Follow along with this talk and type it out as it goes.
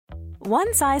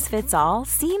One size fits all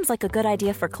seems like a good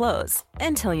idea for clothes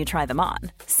until you try them on.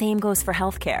 Same goes for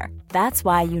healthcare. That's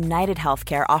why United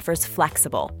Healthcare offers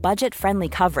flexible, budget-friendly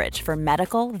coverage for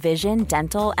medical, vision,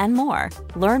 dental, and more.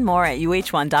 Learn more at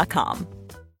uh1.com.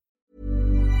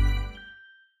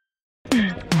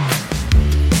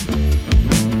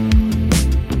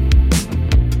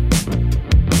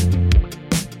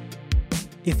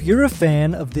 If you're a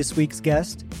fan of this week's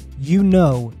guest, you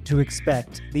know to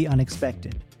expect the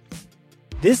unexpected.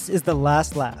 This is The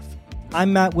Last Laugh.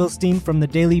 I'm Matt Wilstein from The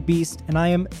Daily Beast, and I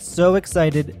am so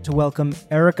excited to welcome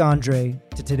Eric Andre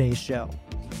to today's show.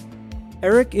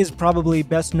 Eric is probably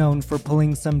best known for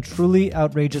pulling some truly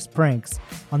outrageous pranks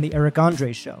on The Eric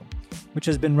Andre Show, which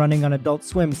has been running on Adult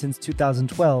Swim since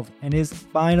 2012 and is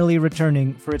finally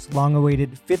returning for its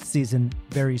long-awaited 5th season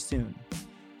very soon.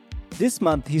 This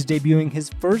month, he's debuting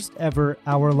his first ever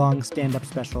hour-long stand-up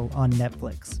special on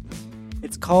Netflix.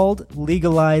 It's called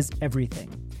Legalize Everything,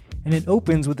 and it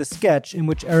opens with a sketch in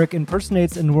which Eric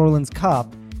impersonates a New Orleans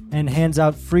cop and hands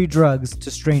out free drugs to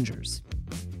strangers.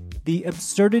 The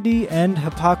absurdity and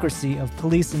hypocrisy of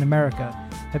police in America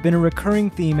have been a recurring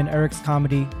theme in Eric's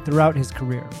comedy throughout his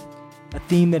career, a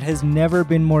theme that has never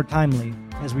been more timely,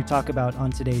 as we talk about on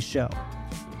today's show.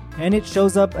 And it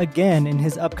shows up again in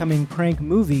his upcoming prank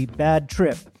movie, Bad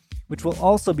Trip, which will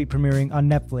also be premiering on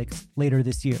Netflix later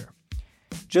this year.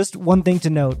 Just one thing to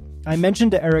note, I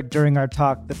mentioned to Eric during our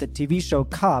talk that the TV show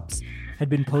Cops had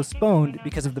been postponed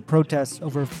because of the protests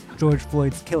over George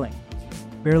Floyd's killing.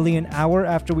 Barely an hour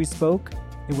after we spoke,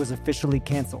 it was officially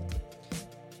canceled.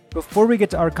 Before we get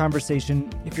to our conversation,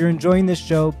 if you're enjoying this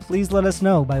show, please let us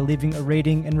know by leaving a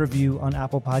rating and review on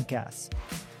Apple Podcasts.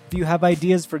 If you have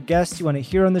ideas for guests you want to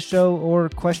hear on the show or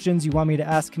questions you want me to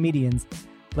ask comedians,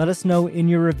 let us know in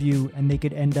your review and they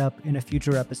could end up in a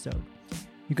future episode.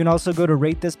 You can also go to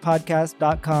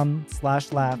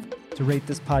ratethispodcast.com/laugh to rate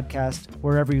this podcast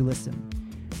wherever you listen.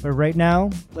 But right now,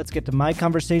 let's get to my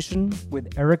conversation with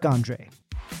Eric Andre.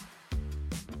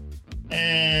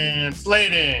 And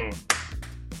slating.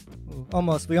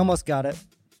 Almost. We almost got it.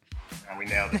 And we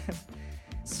nailed it.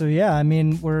 So yeah, I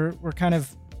mean, we're kind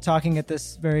of talking at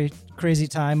this very crazy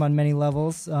time on many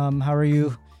levels. How are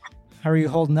you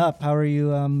holding up? How are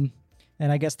you, and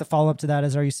I guess the follow-up to that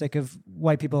is, are you sick of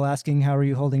white people asking, how are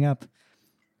you holding up?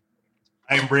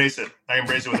 I embrace it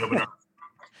with open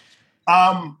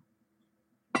arms.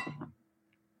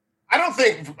 I don't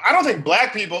think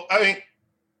black people,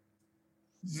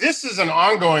 this is an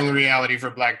ongoing reality for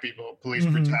black people, police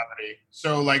brutality.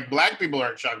 So like black people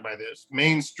aren't shocked by this.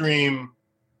 Mainstream,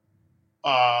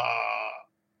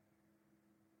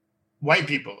 white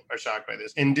people are shocked by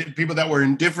this. And people that were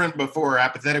indifferent before or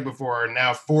apathetic before are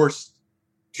now forced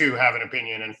to have an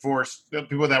opinion, and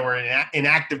people that were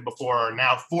inactive before are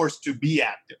now forced to be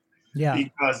active. Yeah.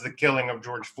 Because the killing of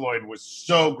George Floyd was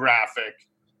so graphic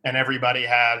and everybody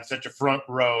had such a front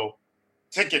row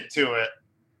ticket to it.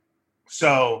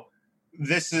 So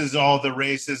this is all the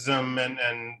racism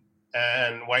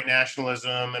and white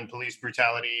nationalism and police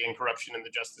brutality and corruption in the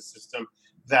justice system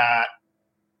that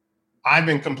I've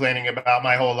been complaining about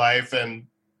my whole life, and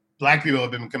black people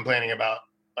have been complaining about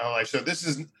my whole life. So this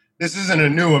isn't a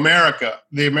new America.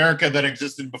 The America that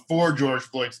existed before George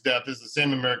Floyd's death is the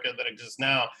same America that exists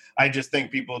now. I just think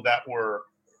people that were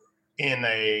in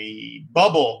a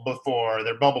bubble before,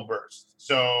 their bubble burst.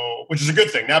 So, which is a good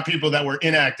thing. Now people that were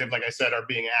inactive, like I said, are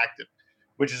being active,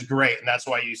 which is great. And that's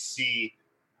why you see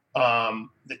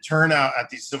the turnout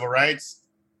at these civil rights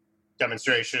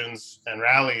demonstrations and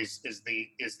rallies is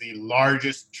the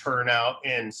largest turnout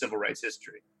in civil rights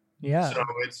history. Yeah. So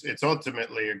it's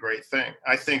ultimately a great thing.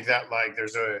 I think that like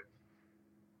there's a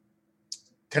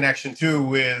connection too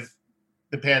with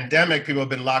the pandemic. People have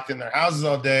been locked in their houses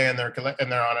all day and they're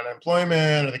on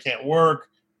unemployment or they can't work.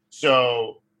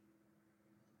 So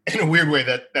in a weird way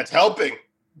that's helping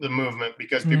the movement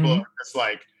because people are just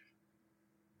like,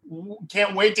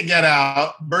 can't wait to get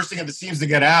out, bursting at the seams to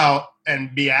get out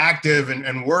and be active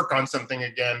and work on something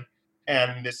again.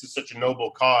 And this is such a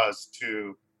noble cause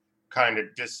to kind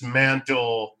of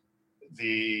dismantle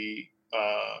the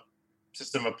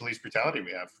system of police brutality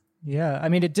we have. Yeah. I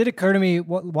mean, it did occur to me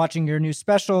watching your new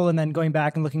special and then going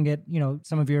back and looking at,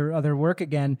 some of your other work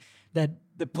again, that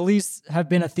the police have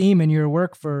been a theme in your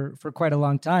work for quite a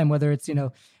long time, whether it's,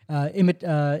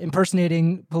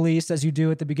 impersonating police as you do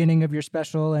at the beginning of your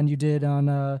special and you did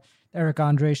on Eric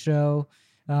Andre show,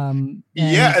 and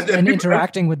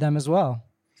interacting with them as well.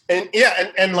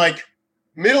 And like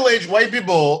middle-aged white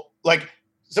people, like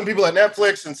some people at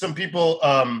Netflix and some people,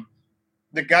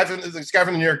 this guy from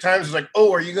the New York Times was like,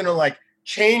 oh, are you going to like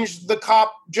change the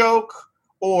cop joke?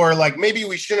 Or like, maybe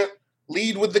we shouldn't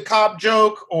lead with the cop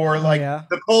joke or like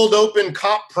the cold open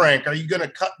cop prank. Are you going to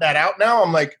cut that out now?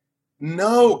 I'm like,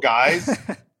 no, guys.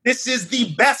 This is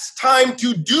the best time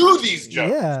to do these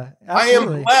jokes. Yeah, I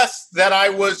am blessed that I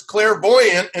was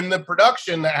clairvoyant in the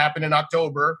production that happened in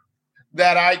October,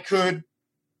 that I could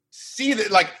see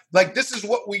that like this is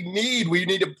what we need. We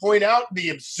need to point out the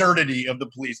absurdity of the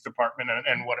police department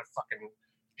and what a fucking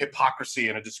hypocrisy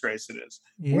and a disgrace it is.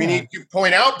 Yeah. We need to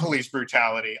point out police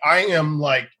brutality. I am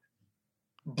like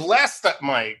blessed that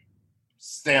my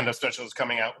stand-up special is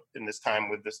coming out in this time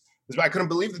with this. I couldn't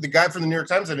believe that the guy from the New York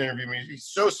Times that interviewed me, he's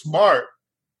so smart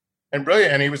and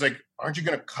brilliant. And he was like, aren't you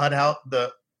going to cut out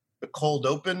the cold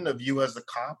open of you as the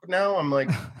cop now? I'm like,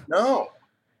 no,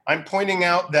 I'm pointing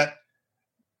out that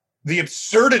the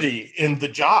absurdity in the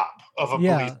job of a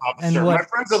police officer. My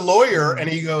friend's a lawyer and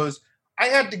he goes, I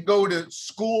had to go to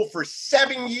school for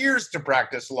 7 years to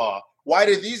practice law. Why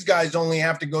do these guys only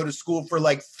have to go to school for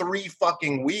like 3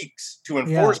 fucking weeks to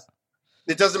enforce it?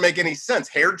 It doesn't make any sense.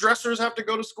 Hairdressers have to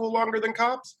go to school longer than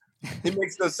cops. It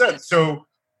makes no sense. So,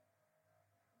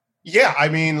 yeah, I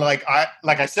mean, like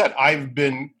I said, I've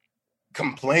been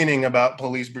complaining about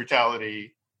police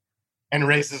brutality and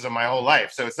racism my whole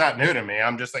life, so it's not new to me.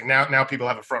 I'm just like now people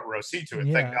have a front row seat to it.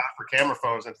 Yeah. Thank God for camera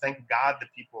phones, and thank God the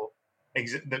people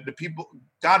the people.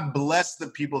 God bless the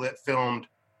people that filmed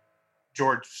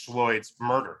George Floyd's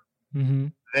murder. Mm-hmm.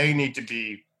 They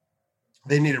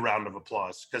need a round of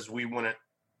applause because we wouldn't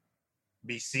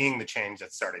be seeing the change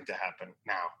that's starting to happen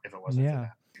now if it wasn't for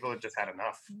that. People have just had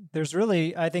enough. There's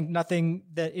really, I think, nothing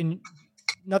that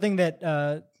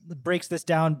breaks this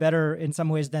down better in some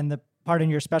ways than the part in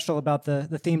your special about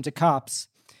the theme to cops,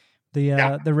 the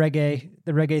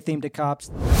reggae theme to cops.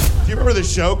 Do you remember the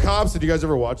show Cops? Did you guys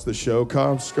ever watch the show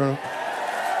Cops?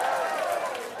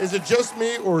 Is it just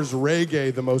me, or is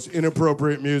reggae the most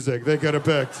inappropriate music they could have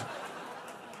picked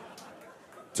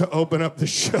to open up the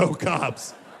show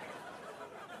Cops?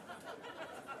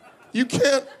 You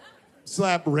can't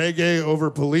slap reggae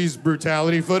over police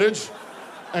brutality footage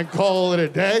and call it a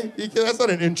day. That's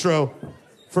not an intro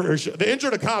for a show. The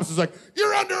intro to Cops is like,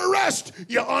 you're under arrest,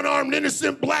 you unarmed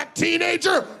innocent black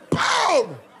teenager.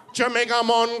 Boom! Jamaica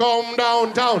man gone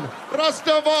downtown.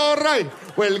 Rastafari,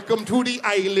 welcome to the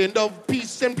island of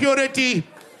peace and purity.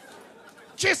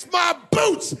 Kiss my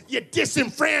boots, you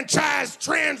disenfranchised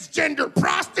transgender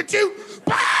prostitute.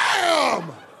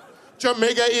 Bam!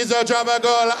 Jamaica is a tropical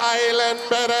island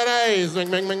paradise.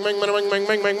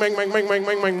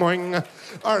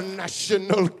 Our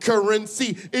national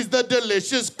currency is the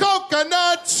delicious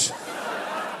coconut.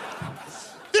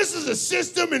 This is a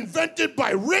system invented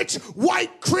by rich,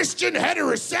 white, Christian,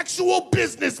 heterosexual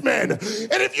businessmen. And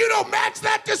if you don't match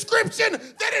that description, then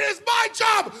it is my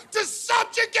job to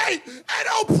subjugate and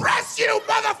oppress you,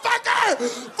 motherfucker!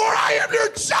 For I am your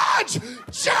judge,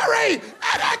 jury,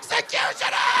 and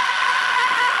executioner!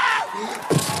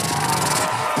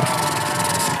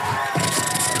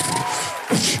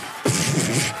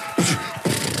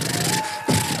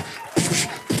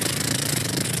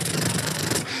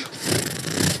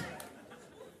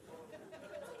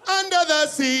 Under the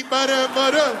seat, under the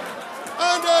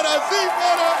seat,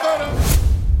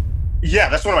 Yeah,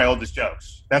 that's one of my oldest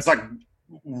jokes. That's like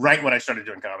right when I started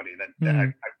doing comedy. That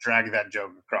I've dragged that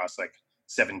joke across like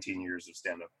 17 years of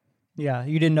stand-up. Yeah,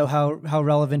 you didn't know how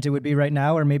relevant it would be right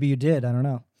now, or maybe you did. I don't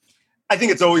know. I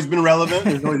think it's always been relevant.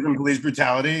 There's always been police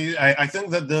brutality. I think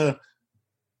that the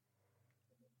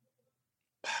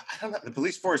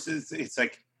police force it's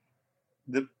like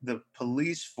the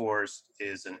police force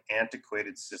is an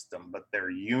antiquated system, but their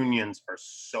unions are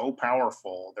so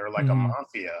powerful. They're like a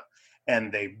mafia,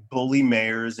 and they bully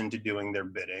mayors into doing their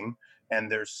bidding, and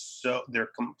they're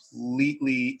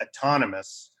completely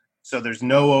autonomous. So there's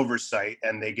no oversight,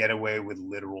 and they get away with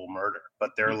literal murder.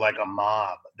 But they're like a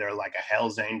mob. They're like a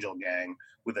Hell's Angel gang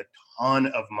with a ton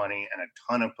of money and a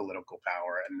ton of political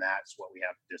power, and that's what we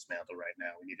have to dismantle right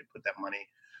now. We need to put that money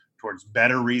towards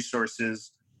better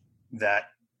resources that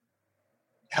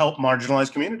help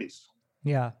marginalized communities.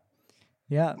 Yeah.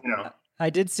 You know, I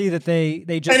did see that they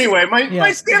just... Anyway,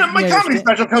 my stand-up, my comedy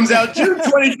special comes out June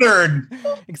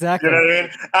 23rd. Exactly. You know what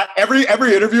I mean?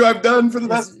 Every interview I've done for the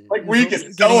last week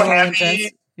is so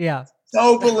heavy. Yeah.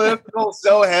 So political,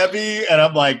 so heavy. And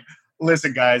I'm like,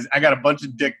 listen, guys, I got a bunch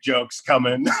of dick jokes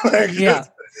coming. The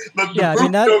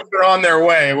jokes are on their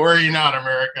way. Worry not,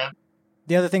 America.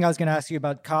 The other thing I was going to ask you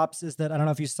about Cops is that I don't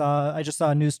know if you saw, I just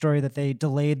saw a news story that they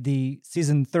delayed the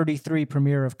season 33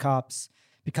 premiere of Cops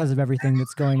because of everything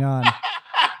that's going on.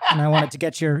 And I wanted to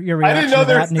get your reaction to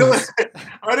that news.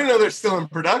 I didn't know they're still in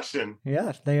production.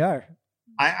 Yeah, they are.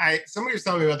 Somebody was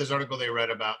telling me about this article they read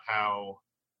about how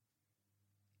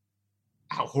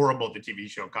how horrible the TV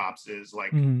show Cops is.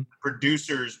 Like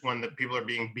producers, when the people are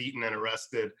being beaten and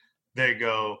arrested, they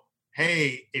go,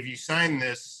 hey, if you sign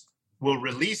this, we'll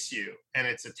release you. And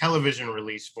it's a television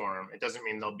release form. It doesn't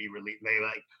mean they'll be released. They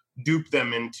like dupe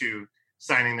them into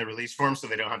signing the release form so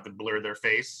they don't have to blur their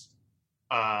face.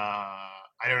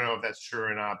 I don't know if that's true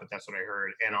or not, but that's what I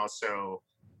heard. And also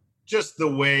just the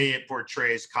way it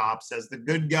portrays cops as the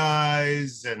good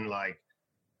guys and like,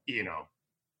 you know,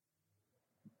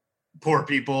 poor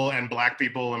people and black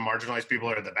people and marginalized people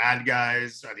are the bad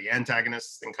guys, are the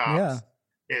antagonists in Cops. Yeah.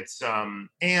 It's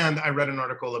and I read an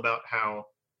article about how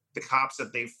the cops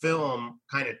that they film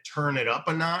kind of turn it up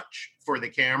a notch for the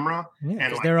camera. Yeah,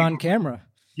 and like, they're on camera.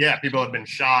 Yeah, people have been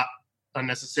shot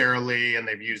unnecessarily and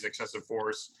they've used excessive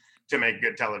force to make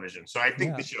good television. So I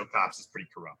think the show Cops is pretty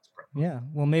corrupt. Probably. Yeah.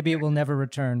 Well, maybe it will never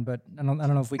return, but I don't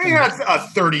know if we can. That's a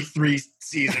 33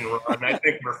 season run. I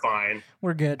think we're fine.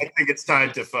 We're good. I think it's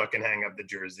time to fucking hang up the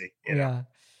jersey. You know?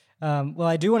 Yeah. Well,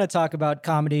 I do want to talk about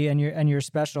comedy and your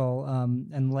special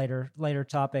and later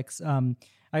topics.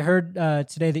 I heard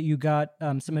today that you got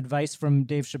some advice from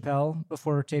Dave Chappelle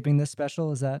before taping this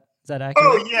special. Is that accurate?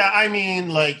 Oh yeah, I mean,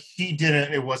 like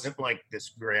it wasn't like this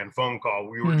grand phone call.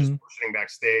 We were just sitting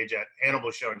backstage at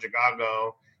Hannibal's show in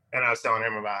Chicago, and I was telling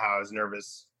him about how I was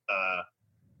nervous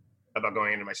about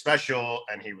going into my special,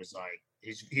 and he was like,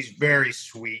 he's very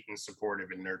sweet and supportive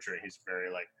and nurturing. He's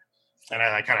very like, and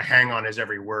I kind of hang on his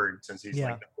every word since he's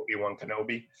like the Obi-Wan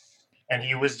Kenobi, and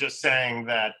he was just saying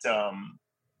that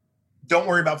don't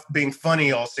worry about being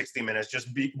funny all 60 minutes, just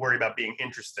worry about being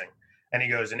interesting. And he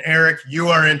goes, and Eric, you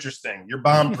are interesting. You're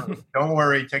bomb-proof. Don't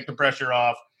worry. Take the pressure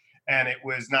off. And it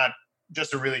was not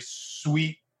just a really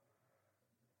sweet,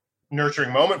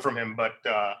 nurturing moment from him, but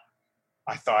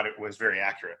I thought it was very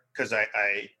accurate because I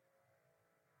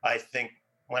think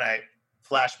when I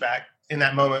flash back in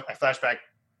that moment, I flash back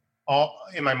all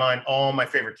in my mind, all my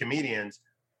favorite comedians.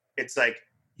 It's like,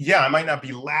 yeah, I might not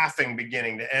be laughing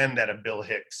beginning to end at a Bill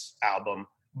Hicks album,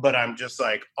 but I'm just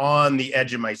like on the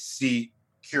edge of my seat,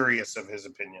 curious of his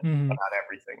opinion about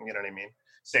everything. You know what I mean?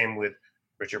 Same with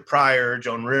Richard Pryor,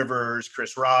 Joan Rivers,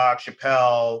 Chris Rock,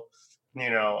 Chappelle.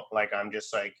 You know, like I'm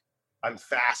just like I'm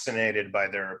fascinated by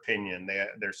their opinion.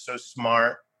 They're so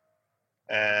smart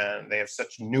and they have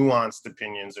such nuanced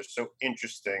opinions. They're so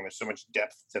interesting. There's so much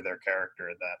depth to their character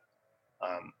that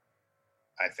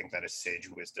I think that is sage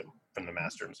wisdom from the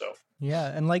master himself. Yeah,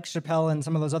 and like Chappelle and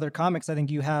some of those other comics, I think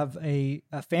you have a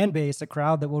fan base, a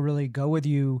crowd that will really go with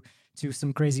you to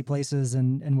some crazy places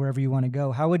and wherever you want to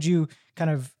go. How would you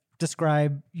kind of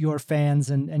describe your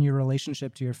fans and your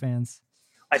relationship to your fans?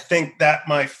 I think that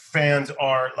my fans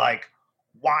are like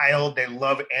wild. They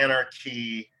love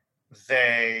anarchy. It's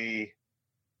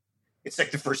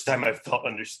like the first time I've felt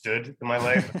understood in my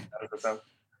life.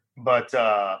 But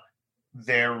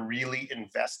they're really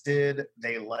invested.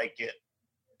 They like it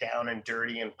down and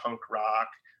dirty and punk rock.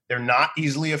 They're not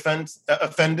easily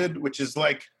offended, which is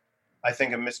like, I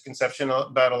think a misconception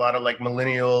about a lot of like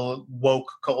millennial woke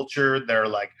culture. They're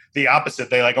like the opposite.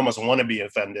 They like almost want to be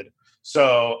offended.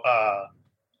 So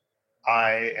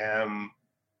I am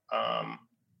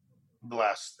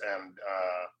blessed, and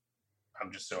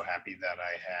I'm just so happy that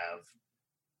I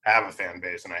have a fan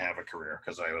base and I have a career,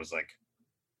 because I was like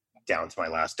down to my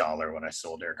last dollar when I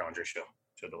sold Eric Andre show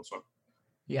to Adult Swim.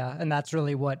 Yeah, and that's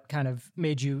really what kind of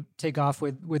made you take off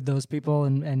with those people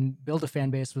and build a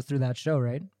fan base was through that show,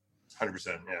 right?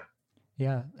 100%, yeah.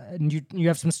 Yeah, and you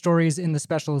have some stories in the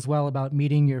special as well about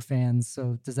meeting your fans.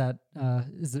 So does that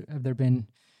have there been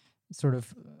sort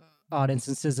of odd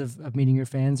instances of meeting your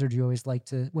fans, or do you always like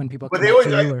to when people come up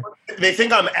to you? They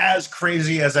think I'm as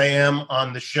crazy as I am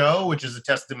on the show, which is a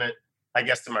testament, I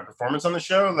guess, to my performance on the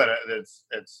show. That it's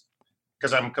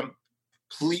because I'm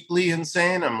completely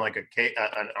insane. I'm like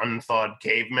an unthawed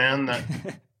caveman that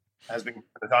has been on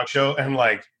the talk show, and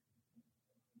like.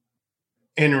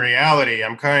 In reality,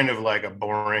 I'm kind of like a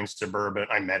boring suburban.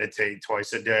 I meditate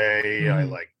twice a day. I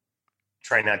like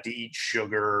try not to eat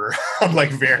sugar. I'm like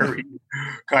very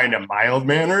kind of mild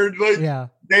mannered, like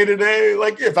day to day.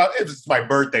 Like if it's my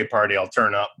birthday party, I'll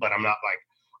turn up, but I'm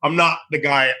not the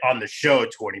guy on the show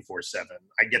 24/7.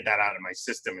 I get that out of my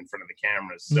system in front of the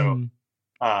cameras. So,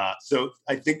 so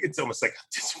I think it's almost like a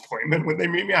disappointment when they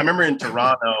meet me. I remember in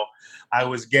Toronto, I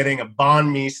was getting a banh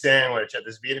mi sandwich at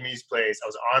this Vietnamese place. I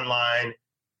was online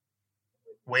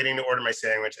waiting to order my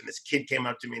sandwich, and this kid came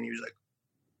up to me and he was like,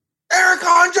 "Eric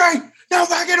Andre, no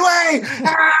fucking way!" And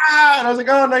I was like,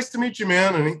 "Oh, nice to meet you,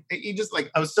 man." And he just like,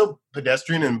 I was so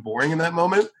pedestrian and boring in that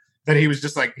moment that he was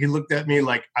just like, he looked at me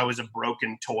like I was a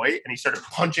broken toy, and he started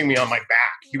punching me on my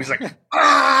back. He was like,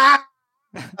 "Ah!"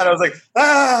 And I was like,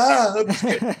 let's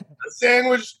get a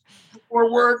sandwich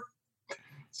before work.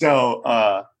 So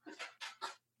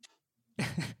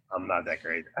I'm not that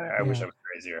great. I wish I was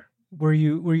crazier. Were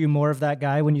you more of that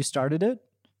guy when you started it?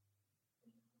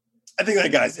 I think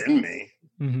that guy's in me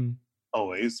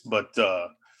always, but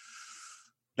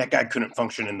that guy couldn't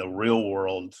function in the real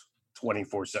world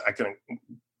 24/7. I couldn't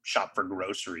shop for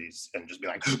groceries and just be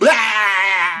like,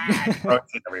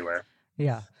 everywhere.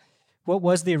 Yeah. What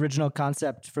was the original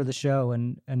concept for the show,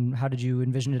 and how did you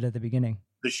envision it at the beginning?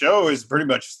 The show is pretty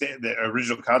much the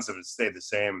original concept has stayed the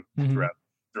same throughout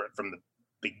from the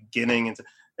beginning. Into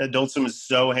Adult Swim is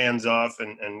so hands off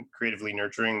and creatively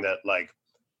nurturing that like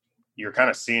you're kind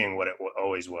of seeing what it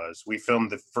always was. We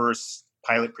filmed the first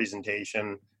pilot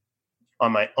presentation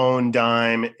on my own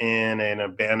dime in an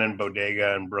abandoned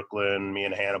bodega in Brooklyn, me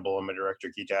and Hannibal and my director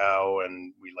Kitao,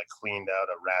 and we like cleaned out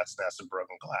a rat's nest of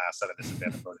broken glass out of this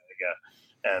abandoned bodega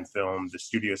and filmed the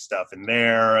studio stuff in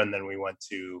there. And then we went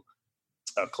to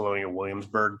a Colonial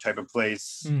Williamsburg type of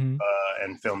place and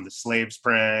filmed the Slaves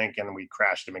prank, and we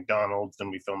crashed a McDonald's, then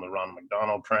we filmed the Ronald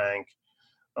McDonald prank.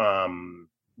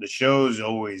 The show's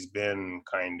always been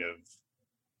kind of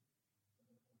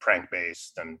prank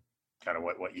based and kind of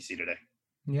what you see today.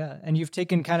 Yeah, and you've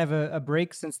taken kind of a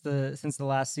break since the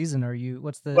last season. Are you?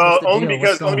 What's the only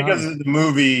because of the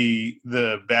movie,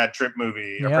 the Bad Trip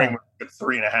movie. Our prank took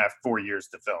 3.5-4 years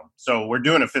to film. So we're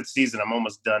doing a 5th season. I'm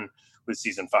almost done with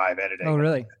season 5 editing. Oh,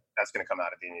 really? That's going to come out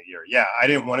at the end of the year. Yeah, I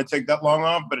didn't want to take that long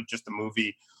off, but the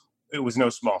movie. It was no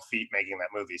small feat making that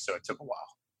movie, so it took a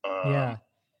while.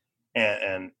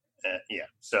 And yeah.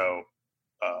 So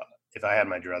if I had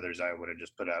my druthers, I would have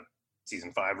just put out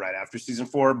season 5 right after season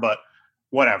 4. But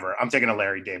whatever. I'm taking a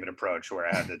Larry David approach where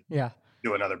I had to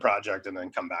do another project and then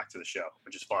come back to the show,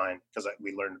 which is fine because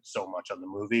we learned so much on the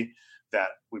movie that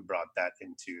we brought that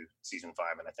into season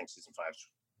 5, and I think season 5 is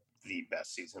the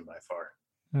best season by far.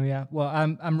 Oh yeah. Well,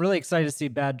 I'm really excited to see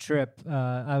Bad Trip.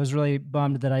 I was really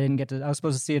bummed that I didn't get to. I was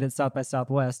supposed to see it at South by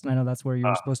Southwest, and I know that's where you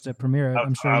were supposed to premiere it.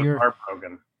 I'm sure you're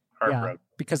heartbroken. Yeah,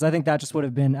 because I think that just would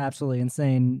have been absolutely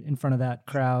insane in front of that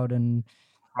crowd, and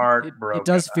heartbroken. It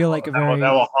does feel like a very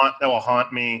that will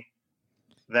haunt me.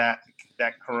 That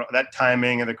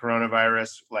timing of the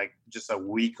coronavirus, like just a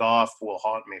week off, will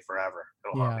haunt me forever.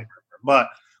 It'll haunt me forever. But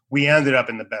we ended up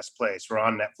in the best place. We're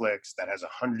on Netflix that has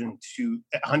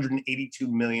 182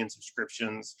 million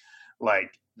subscriptions.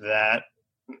 Like that,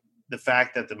 the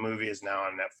fact that the movie is now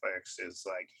on Netflix is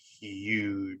like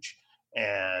huge,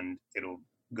 and it'll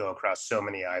go across so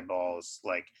many eyeballs.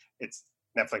 Like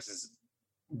Netflix is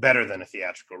better than a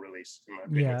theatrical release, in my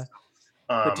opinion. Yeah.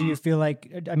 But do you feel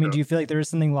like? I mean, do you feel like there is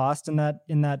something lost in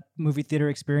that movie theater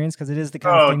experience? Because it is the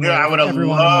kind of thing. I would have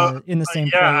loved in the same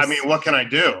place. I mean, what can I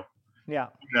do? Yeah.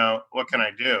 What can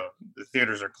I do? The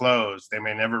theaters are closed. They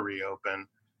may never reopen.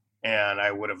 And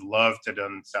I would have loved to have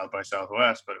done South by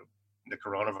Southwest, but the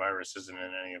coronavirus isn't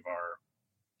in any of our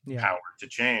power to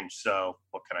change. So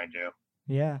what can I do?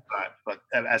 Yeah. But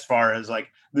as far as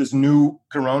like this new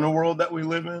Corona world that we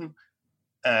live in,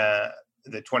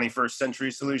 the 21st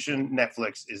century solution,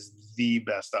 Netflix is the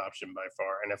best option by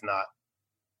far. And if not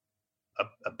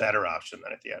a better option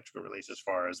than a theatrical release, as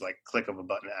far as like click of a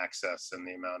button access and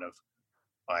the amount of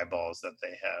eyeballs that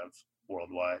they have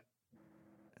worldwide.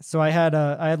 So I had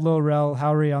Lil Rel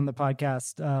Howery on the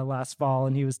podcast last fall,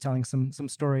 and he was telling some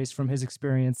stories from his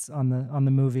experience on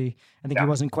the movie. I think he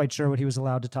wasn't quite sure what he was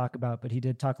allowed to talk about, but he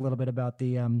did talk a little bit about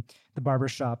the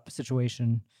barbershop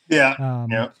situation.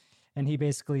 And he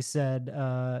basically said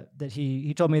that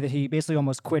he told me that he basically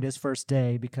almost quit his first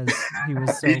day because he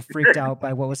was so freaked out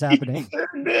by what was happening.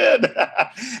 He did.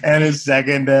 And his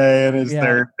second day and his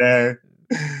third day.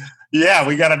 Yeah,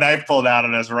 we got a knife pulled out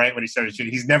on us right when he started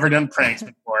shooting. He's never done pranks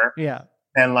before. Yeah.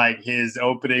 And like his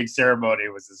opening ceremony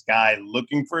was this guy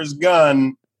looking for his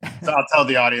gun. So I'll tell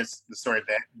the audience the story.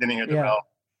 They didn't hear the Rel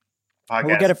podcast.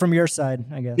 We'll get it from your side,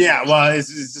 I guess. Yeah, well, it's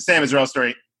the same as Rel's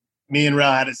story. Me and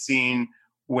Rel had a scene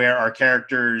where our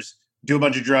characters do a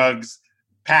bunch of drugs,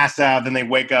 pass out, then they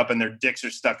wake up and their dicks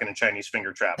are stuck in a Chinese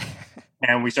finger trap.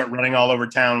 And we start running all over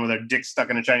town with our dicks stuck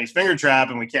in a Chinese finger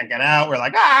trap, and we can't get out. We're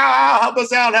like, help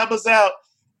us out.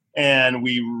 And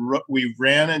we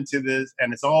ran into this,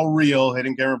 and it's all real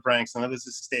hidden camera pranks. None of this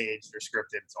is staged or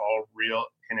scripted. It's all real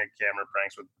hidden camera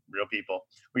pranks with real people.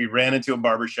 We ran into a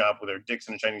barbershop with our dicks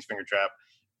in a Chinese finger trap,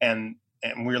 and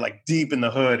we were like deep in the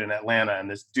hood in Atlanta,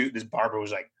 and this barber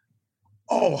was like,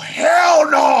 "Oh, hell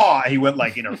no!" He went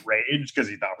like in a rage because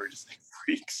he thought we were just like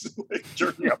freaks, like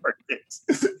jerking up our dicks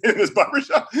in this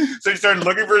barbershop. So he started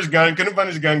looking for his gun, couldn't find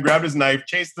his gun, grabbed his knife,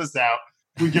 chased us out.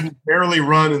 We can barely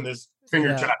run in this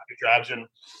finger trap contraption.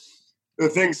 The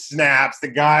thing snaps. The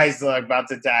guy's like about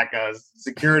to attack us.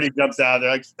 Security jumps out. They're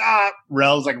like, stop.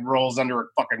 Rel's like rolls under a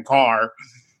fucking car.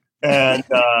 And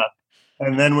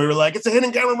then we were like, it's a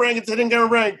hidden camera prank. It's a hidden camera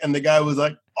prank. And the guy was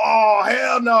like, oh,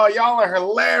 hell no. Y'all are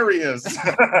hilarious.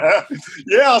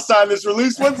 Yeah, I'll sign this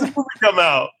release. When's the movie come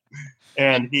out?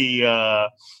 And he, the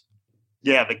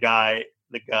guy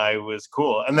was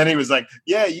cool. And then he was like,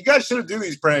 yeah, you guys shouldn't do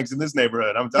these pranks in this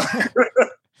neighborhood. I'm telling you.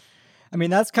 I mean,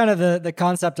 that's kind of the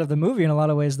concept of the movie in a lot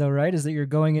of ways, though, right? Is that you're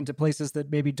going into places that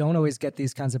maybe don't always get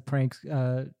these kinds of pranks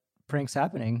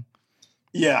happening.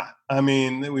 Yeah. I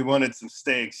mean, we wanted some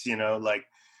stakes, like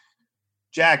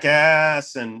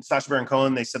Jackass and Sacha Baron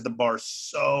Cohen, they set the bar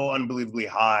so unbelievably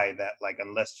high that like,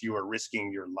 unless you are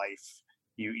risking your life,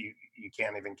 you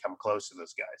can't even come close to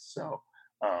those guys. So,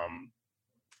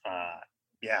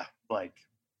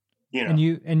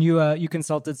 And you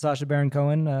consulted Sacha Baron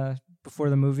Cohen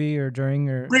before the movie or during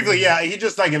or briefly, yeah. He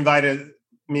just like invited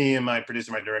me and my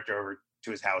producer, my director, over to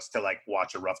his house to like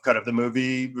watch a rough cut of the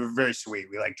movie. We were very sweet.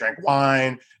 We like drank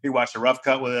wine. He watched a rough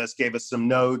cut with us, gave us some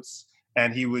notes,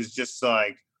 and he was just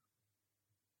like,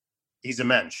 he's a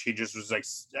mensch. He just was like,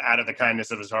 out of the kindness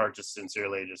of his heart, just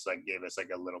sincerely, just like gave us like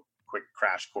a little quick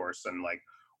crash course on like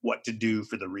what to do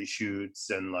for the reshoots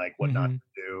and like what not to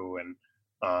do. And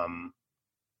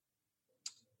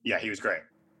he was great.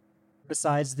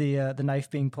 Besides the knife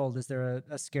being pulled, is there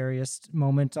a scariest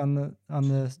moment on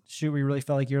the shoot where you really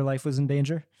felt like your life was in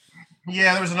danger?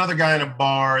 Yeah, there was another guy in a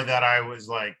bar that I was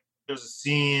like, there was a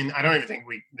scene. I don't even think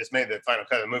this made the final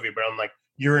cut of the movie, but I'm like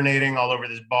urinating all over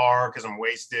this bar because I'm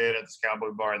wasted at this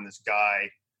cowboy bar, and this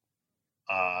guy,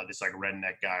 this like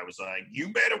redneck guy, was like,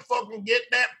 "You better fucking get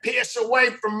that piss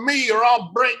away from me, or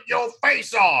I'll break your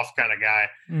face off," kind of guy.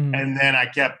 Mm-hmm. And then I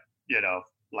kept,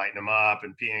 lighting him up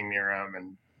and peeing near him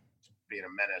and being a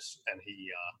menace, and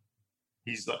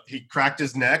he cracked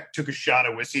his neck, took a shot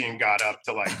of whiskey, and got up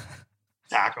to like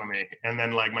tackle me. And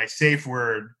then like my safe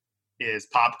word is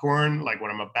popcorn. Like when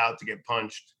I'm about to get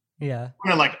punched, I'm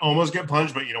gonna like almost get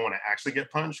punched, but you don't want to actually get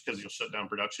punched because you'll shut down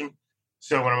production.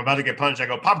 So when I'm about to get punched, I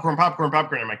go popcorn, popcorn,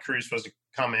 popcorn, and my crew is supposed to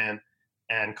come in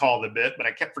and call the bit, but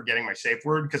I kept forgetting my safe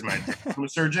word because my adrenaline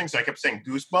was surging, so I kept saying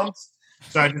goosebumps.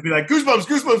 So I'd just be like goosebumps,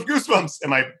 goosebumps, goosebumps, and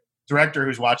my director,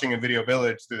 who's watching a Video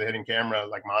Village through the hidden camera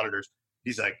like monitors,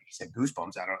 he said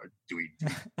goosebumps. I don't know. Do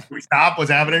we stop?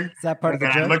 What's happening? Is that part of the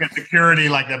joke? I'd look at security,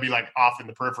 like they'd be like off in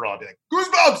the peripheral. I'd be like,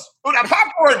 goosebumps! Oh, that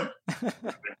popcorn!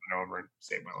 Over and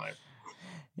save my life.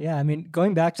 Yeah, I mean,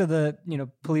 going back to the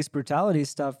police brutality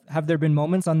stuff, have there been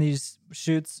moments on these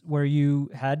shoots where you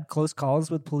had close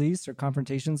calls with police or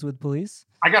confrontations with police?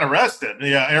 I got arrested.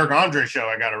 Yeah, Eric Andre show.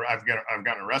 I've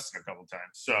gotten arrested a couple times.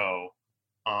 So,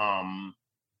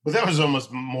 but that was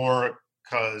almost more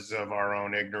because of our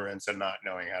own ignorance and not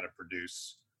knowing how to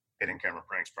produce hidden camera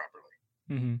pranks properly.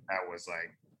 Mm-hmm. That was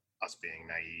like us being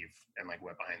naive and like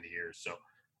wet behind the ears. So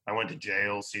I went to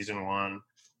jail season 1.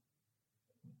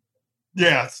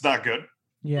 Yeah, it's not good.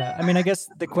 Yeah. I mean, I guess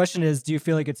the question is, do you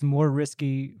feel like it's more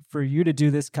risky for you to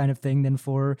do this kind of thing than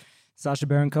for Sacha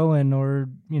Baron Cohen or,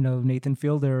 Nathan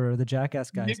Fielder or the Jackass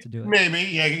guys to do it? Maybe,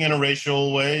 yeah, in a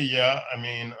racial way. Yeah. I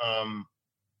mean,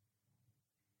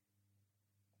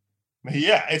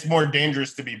 yeah, it's more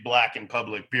dangerous to be black in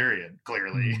public, period,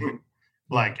 clearly. Mm-hmm.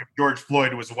 Like if George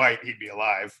Floyd was white, he'd be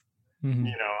alive. Mm-hmm.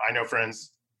 I know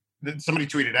friends, somebody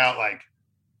tweeted out like,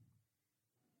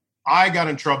 I got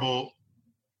in trouble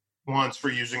once for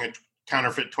using a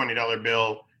counterfeit $20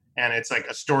 bill, and it's like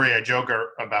a story I joke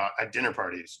about at dinner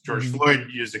parties. George mm-hmm. Floyd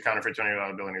used a counterfeit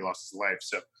 $20 bill and he lost his life.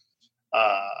 So,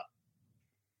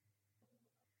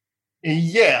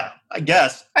 yeah, I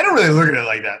guess. I don't really look at it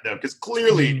like that, though, because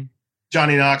clearly mm-hmm.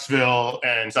 Johnny Knoxville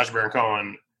and Sacha Baron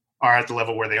Cohen are at the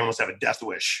level where they almost have a death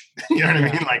wish. You know what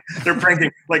I mean? Like they're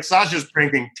pranking, like Sacha's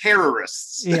pranking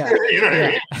terrorists. Yeah. You know what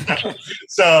I mean?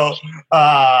 So,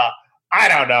 I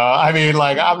don't know. I mean,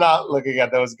 like, I'm not looking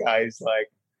at those guys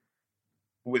like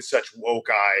with such woke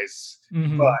eyes,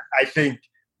 mm-hmm. but I think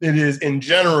it is in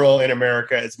general in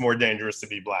America, it's more dangerous to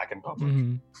be black in public.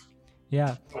 Mm-hmm.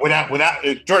 Yeah. Without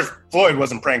George Floyd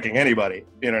wasn't pranking anybody.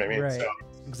 You know what I mean? Right. So,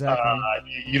 exactly.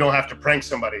 You don't have to prank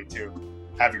somebody to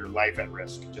have your life at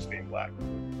risk just being black.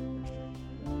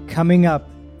 Coming up,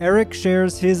 Eric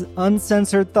shares his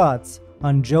uncensored thoughts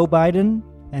on Joe Biden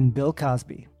and Bill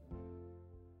Cosby.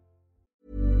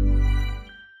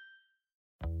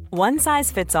 One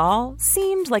size fits all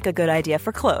seemed like a good idea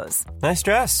for clothes. Nice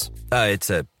dress. It's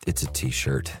a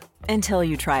t-shirt. Until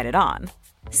you tried it on.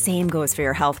 Same goes for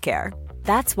your healthcare.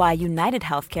 That's why United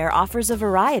Healthcare offers a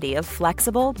variety of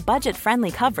flexible,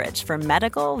 budget-friendly coverage for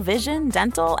medical, vision,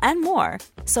 dental, and more.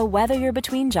 So whether you're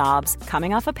between jobs,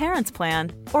 coming off a parent's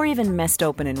plan, or even missed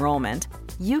open enrollment,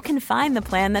 you can find the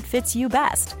plan that fits you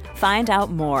best. Find out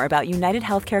more about United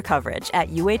Healthcare coverage at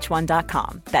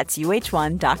uh1.com. That's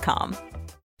uh1.com.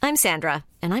 I'm Sandra,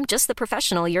 and I'm just the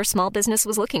professional your small business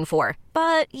was looking for.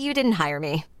 But you didn't hire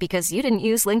me because you didn't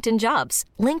use LinkedIn Jobs.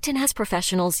 LinkedIn has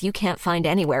professionals you can't find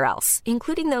anywhere else,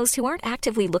 including those who aren't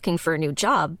actively looking for a new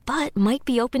job, but might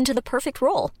be open to the perfect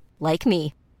role, like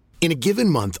me. In a given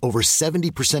month, over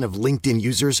 70% of LinkedIn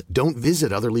users don't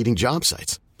visit other leading job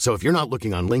sites. So if you're not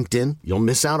looking on LinkedIn, you'll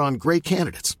miss out on great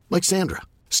candidates like Sandra.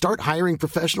 Start hiring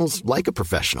professionals like a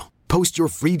professional. Post your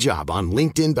free job on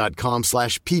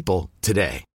linkedin.com/people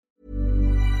today.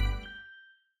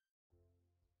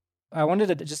 I wanted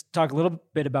to just talk a little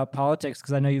bit about politics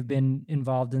because I know you've been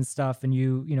involved in stuff and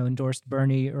you endorsed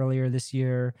Bernie earlier this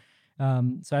year.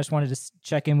 So I just wanted to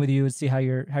check in with you and see how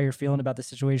you're feeling about the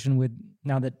situation with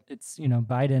now that it's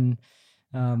Biden.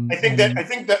 I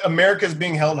think that America is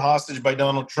being held hostage by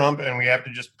Donald Trump, and we have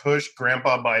to just push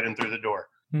Grandpa Biden through the door.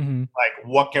 Mm-hmm. Like,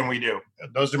 what can we do?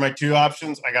 Those are my two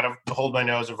options. I got to hold my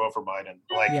nose or vote for Biden.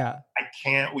 Like, yeah.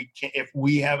 We can't. If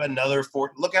we have another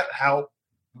look at how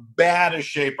bad a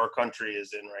shape our country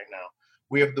is in right now.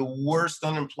 We have the worst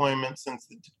unemployment since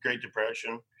the Great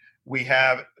Depression. We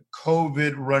have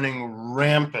COVID running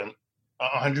rampant,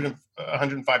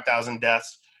 105,000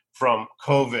 deaths from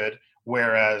COVID,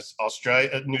 whereas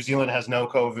New Zealand has no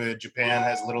COVID, Japan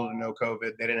has little to no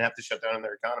COVID. They didn't have to shut down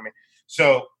their economy.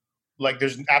 So, like,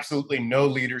 there's absolutely no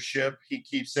leadership. He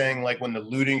keeps saying, like, when the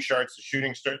looting starts, the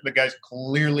shooting starts, the guy's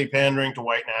clearly pandering to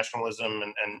white nationalism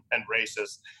and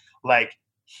racist. Like,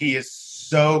 he is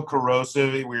so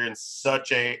corrosive. We're in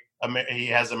he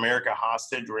has America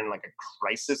hostage. We're in like a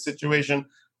crisis situation.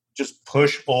 Just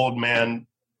push old man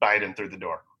Biden through the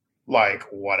door. Like,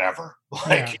 whatever.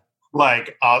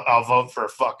 Like I'll vote for a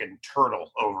fucking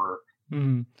turtle over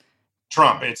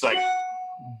Trump. It's like,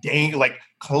 dang, like,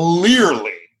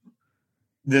 clearly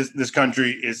this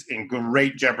country is in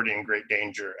great jeopardy and great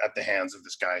danger at the hands of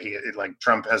this guy. Like,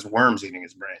 Trump has worms eating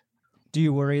his brain. Do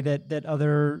you worry that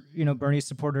other, Bernie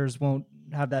supporters won't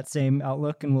have that same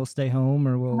outlook and will stay home,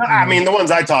 or will? I mean, the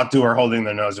ones I talk to are holding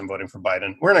their nose and voting for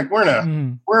Biden. We're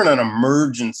in an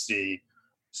emergency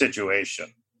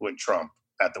situation with Trump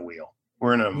at the wheel.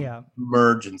 We're in an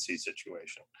emergency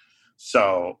situation.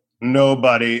 So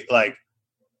nobody, like,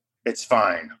 it's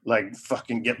fine. Like,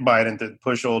 fucking get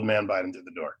push old man Biden through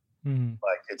the door.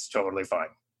 Like, it's totally fine.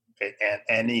 Okay? And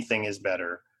anything is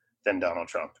better than Donald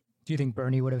Trump. Do you think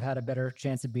Bernie would have had a better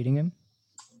chance of beating him?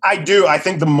 I do. I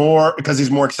think because he's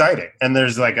more exciting and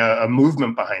there's like a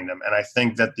movement behind him. And I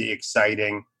think that the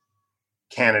exciting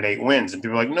candidate wins. And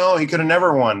people are like, no, he could have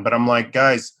never won. But I'm like,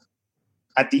 guys,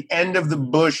 at the end of the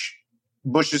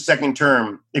Bush's second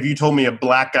term, if you told me a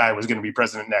black guy was going to be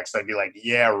president next, I'd be like,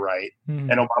 yeah, right. And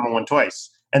Obama won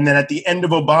twice. And then at the end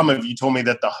of Obama, if you told me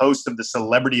that the host of The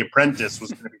Celebrity Apprentice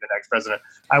was going to be the next president,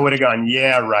 I would have gone,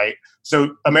 yeah, right.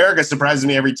 So America surprises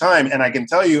me every time. And I can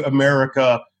tell you,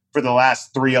 America, for the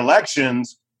last 3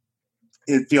 elections,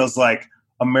 it feels like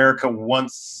America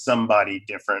wants somebody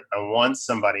different and wants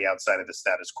somebody outside of the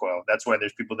status quo. That's why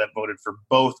there's people that voted for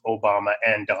both Obama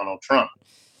and Donald Trump.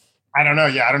 I don't know.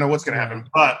 Yeah, I don't know what's going to happen.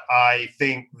 But I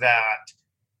think that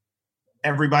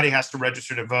everybody has to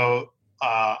register to vote.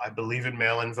 I believe in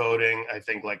mail-in voting. I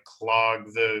think, like,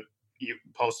 clog the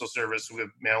postal service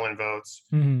with mail-in votes,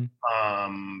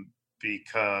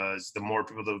 because the more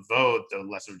people that vote, the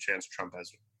less of a chance Trump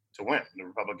has to win. The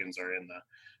Republicans are in the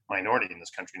minority in this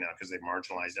country now because they've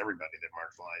marginalized everybody. They've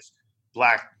marginalized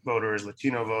Black voters,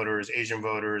 Latino voters, Asian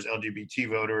voters, LGBT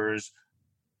voters,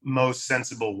 most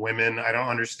sensible women. I don't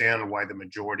understand why the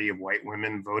majority of white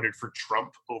women voted for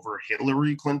Trump over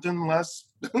Hillary Clinton last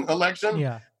election.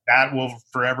 Yeah. That will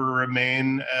forever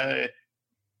remain a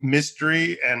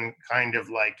mystery and kind of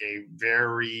like a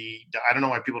very, I don't know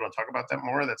why people don't talk about that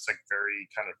more. That's like very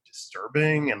kind of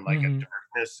disturbing and like a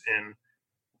darkness in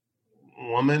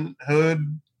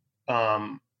womanhood.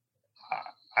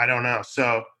 I don't know.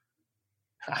 So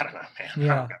I don't know, man.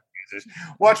 Yeah.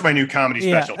 Watch my new comedy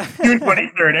special, June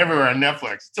 23rd, everywhere on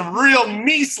Netflix. It's a real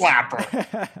knee slapper.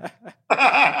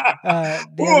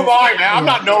 Who am I, man? I'm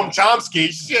not Noam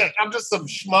Chomsky. Shit, I'm just some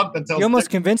schmuck that tells. You almost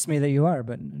convinced me that you are,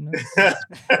 but no.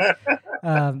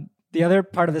 The other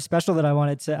part of the special that I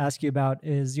wanted to ask you about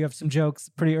is you have some jokes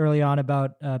pretty early on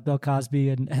about Bill Cosby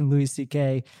and Louis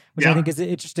C.K., which I think is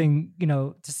interesting,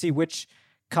 to see which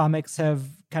comics have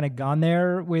kind of gone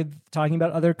there with talking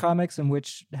about other comics and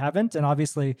which haven't. And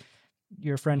obviously,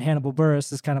 your friend Hannibal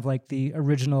Buress is kind of like the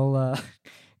original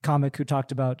comic who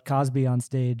talked about Cosby on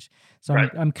stage. So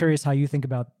Right. I'm curious how you think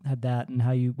about that and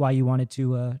why you wanted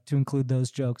to include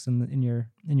those jokes in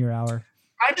your hour.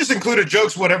 I just included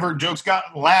jokes, whatever jokes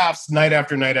got laughs night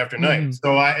after night after night.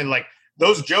 So I like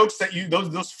those jokes that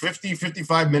those 50,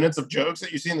 55 minutes of jokes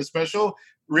that you see in the special,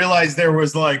 realize there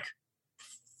was like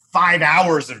 5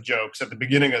 hours of jokes at the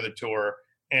beginning of the tour.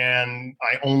 And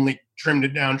I only trimmed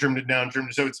it down.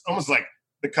 So it's almost like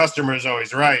the customer is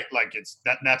always right. Like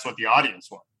that's what the audience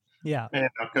wants. Yeah.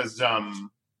 Because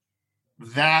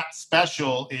that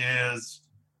special is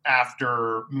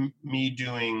after me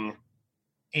doing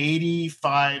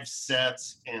 85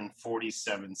 sets in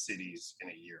 47 cities in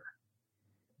a year.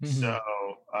 So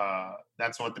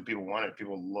that's what the people wanted.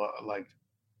 People like,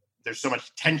 there's so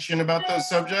much tension about those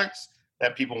subjects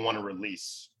that people want to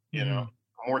release. You know,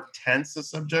 the more tense the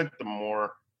subject, the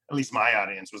more, at least my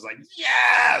audience was like,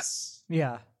 yes.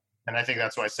 Yeah. And I think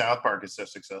that's why South Park is so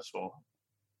successful.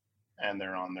 And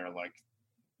they're on their like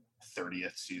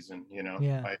 30th season, you know?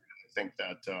 Yeah. I think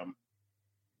that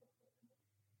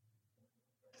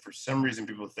for some reason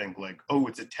people think like, oh,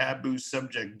 it's a taboo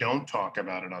subject, don't talk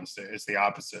about it on stage. It's the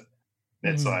opposite.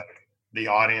 It's like the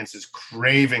audience is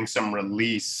craving some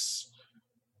release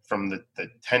from the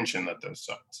tension that those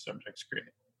subjects create.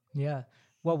 Yeah.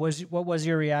 What was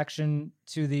your reaction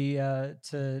to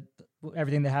to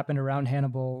everything that happened around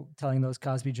Hannibal telling those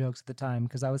Cosby jokes at the time?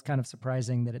 Because I was kind of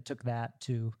surprising that it took that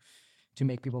to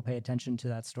make people pay attention to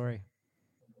that story.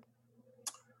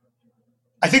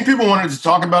 I think people wanted to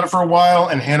talk about it for a while,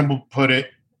 and Hannibal put it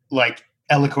like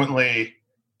eloquently,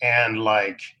 and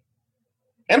like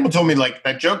Hannibal told me like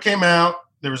that joke came out,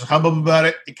 there was a hubbub about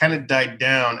it, it kind of died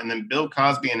down, and then Bill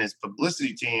Cosby and his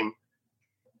publicity team,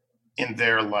 in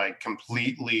their like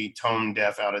completely tone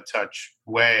deaf, out of touch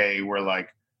way, were like,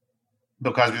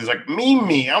 Bill Cosby was like, meme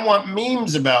me, I want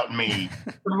memes about me.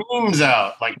 The memes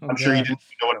out. Like, I'm sure you didn't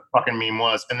know what a fucking meme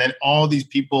was. And then all these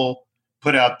people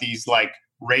put out these like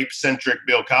rape-centric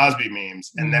Bill Cosby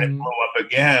memes, and then it blew up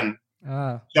again.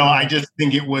 So I just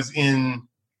think it was I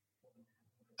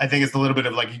think it's a little bit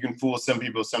of like, you can fool some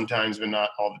people sometimes, but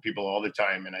not all the people all the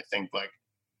time. And I think like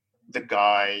the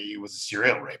guy was a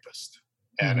serial rapist,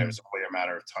 and it was only a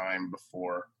matter of time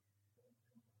before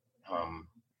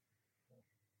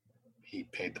he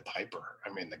paid the piper.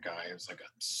 I mean, the guy was like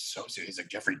he's like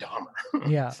Jeffrey Dahmer.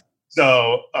 Yeah.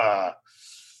 So I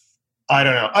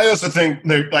don't know. I also think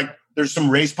there's some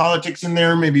race politics in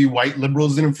there. Maybe white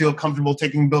liberals didn't feel comfortable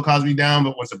taking Bill Cosby down,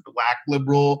 but once a black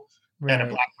liberal and a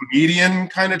black comedian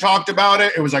kind of talked about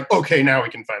it, it was like, okay, now we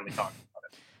can finally talk about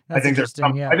it. I think there's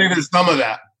some of that. I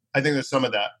think there's some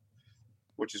of that,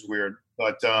 which is weird.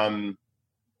 But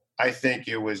I think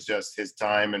it was just his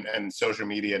time, and social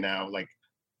media now like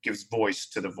gives voice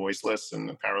to the voiceless and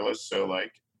the powerless. So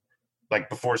like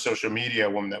before social media, a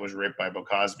woman that was raped by Bill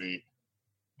Cosby,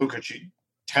 who could she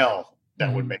tell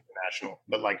that would make it national?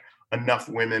 But like enough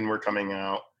women were coming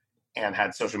out and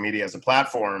had social media as a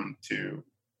platform to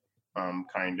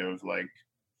kind of like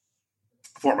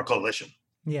form a coalition.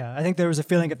 Yeah, I think there was a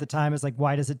feeling at the time, it's like,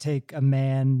 why does it take a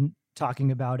man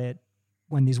talking about it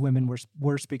when these women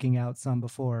were speaking out some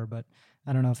before? But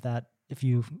I don't know if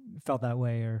you felt that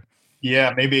way or.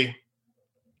 Yeah, maybe.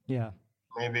 Yeah,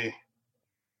 maybe.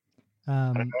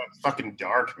 I don't know. It's fucking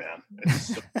dark, man.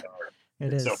 It's so dark.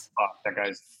 It's so fucked. That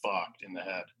guy's fucked in the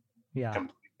head. Yeah,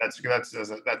 that's a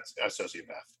sociopath.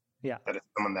 Yeah, that is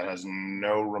someone that has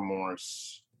no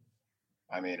remorse.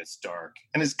 I mean, it's dark,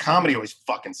 and his comedy always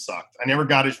fucking sucked. I never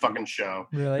got his fucking show.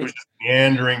 Really, it was just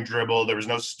meandering dribble. There was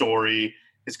no story.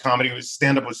 His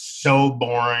stand up was so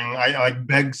boring. I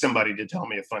begged somebody to tell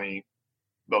me a funny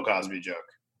Bill Cosby joke.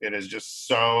 It is just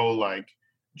so like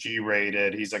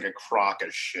G-rated. He's like a crock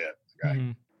of shit.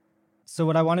 Guy. So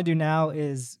what I want to do now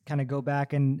is kind of go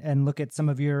back and look at some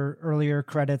of your earlier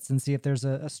credits and see if there's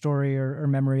a story or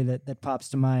memory that pops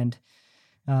to mind.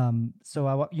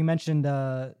 So you mentioned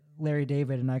Larry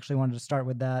David, and I actually wanted to start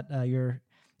with that. Your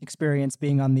experience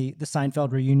being on the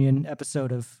Seinfeld reunion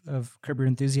episode of Curb Your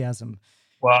Enthusiasm.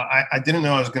 Well, I didn't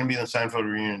know I was going to be in the Seinfeld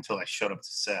reunion until I showed up to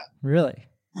set. Really?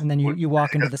 And then you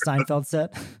walk into the Seinfeld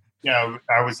set? Yeah,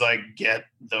 I was like, get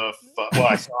the fuck. Well,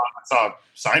 I saw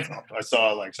Seinfeld. I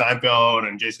saw like Seinfeld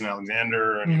and Jason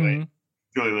Alexander and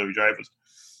Julie Louis-Dreyfus.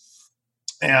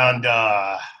 And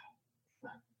what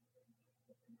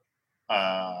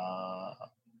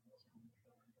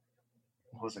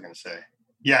was I going to say?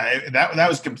 Yeah, that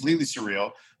was completely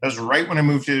surreal. That was right when I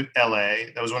moved to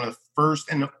LA. That was one of the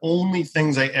first and the only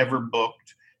things I ever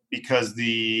booked, because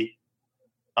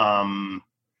I'm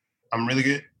really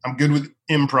good. I'm good with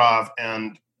improv,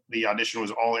 and the audition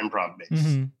was all improv based.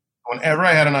 Mm-hmm. Whenever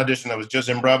I had an audition that was just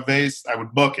improv based, I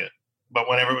would book it. But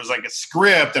whenever it was like a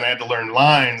script and I had to learn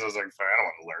lines, I was like, I don't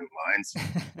want to learn lines.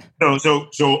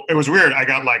 So it was weird. I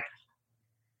got like,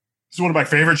 it's one of my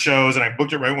favorite shows, and I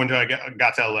booked it right when I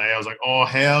got to LA. I was like, oh,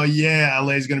 hell yeah,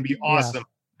 LA is going to be awesome. Yeah.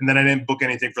 And then I didn't book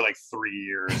anything for like 3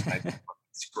 years. And I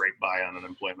scraped by on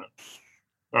unemployment.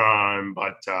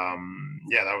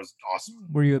 Yeah, that was awesome.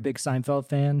 Were you a big Seinfeld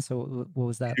fan? So what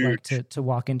was that like to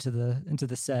walk into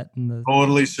the set? And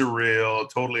Totally surreal,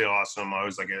 totally awesome. I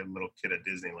was like a little kid at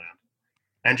Disneyland.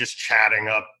 And just chatting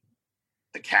up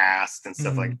the cast and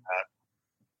stuff like that.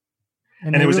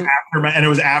 And it was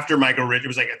after Michael Richards. It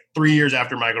was like 3 years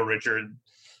after Michael Richards'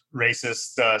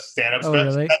 racist stand-up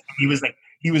special. Really?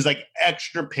 He was like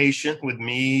extra patient with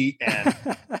me and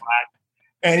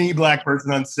any black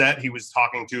person on set he was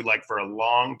talking to like for a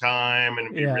long time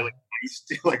and be really nice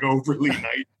to, like overly nice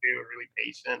to, really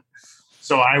patient.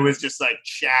 So I was just like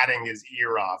chatting his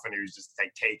ear off, and he was just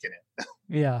like taking it.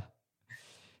 Yeah.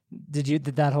 Did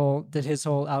his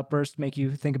whole outburst make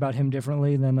you think about him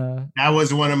differently than That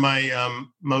was one of my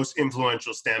most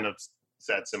influential stand-up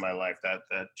sets in my life that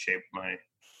shaped my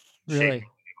Really?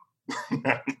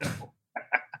 That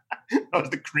was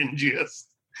the cringiest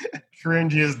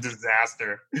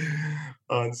disaster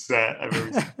on set I've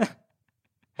ever seen.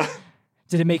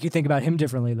 Did it make you think about him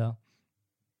differently though?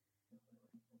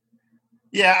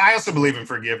 Yeah, I also believe in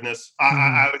forgiveness.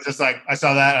 I was just like, I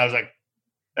saw that, I was like,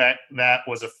 that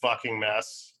was a fucking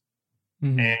mess.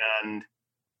 Mm-hmm. And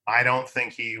I don't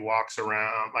think he walks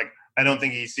around like, I don't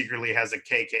think he secretly has a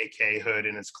KKK hood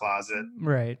in his closet.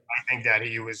 Right. I think that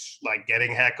he was like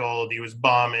getting heckled. He was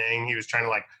bombing. He was trying to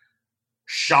like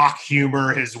shock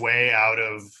humor his way out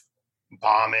of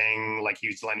bombing. Like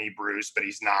he's Lenny Bruce, but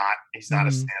he's not a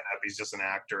stand-up. He's just an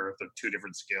actor with two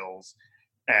different skills.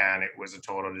 And it was a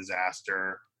total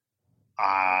disaster.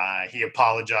 He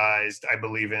apologized. I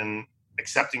believe in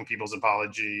accepting people's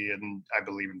apology, and I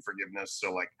believe in forgiveness.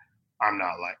 So like, I'm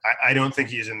not like, I don't think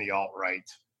he's in the alt-right.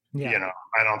 Yeah. You know,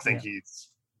 I don't think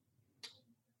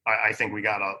I think we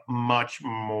got a much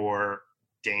more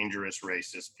dangerous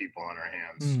racist people on our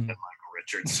hands than Michael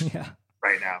Richards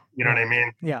right now. You know what I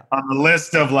mean? Yeah. On the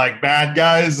list of like bad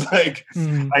guys, like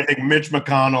I think Mitch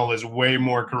McConnell is way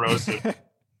more corrosive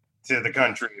to the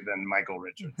country than Michael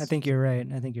Richards. I think you're right.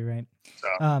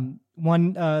 So,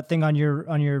 one thing on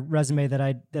your resume that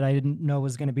I didn't know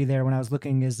was going to be there when I was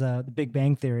looking is The Big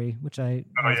Bang Theory, which I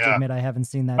have to admit I haven't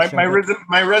seen that show.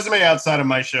 My resume outside of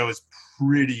my show is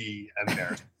pretty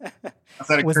embarrassing.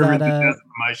 Outside of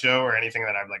my show or anything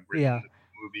that I've like written in the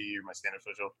movie or my stand-up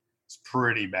special, it's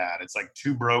pretty bad. It's like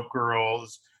Two Broke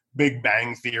Girls, Big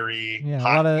Bang Theory,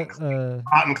 Hot in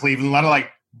Cleveland, a lot of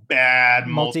like bad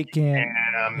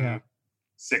multi-cam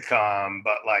sitcom.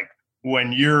 But like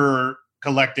when you're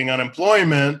collecting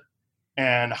unemployment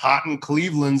and Hot in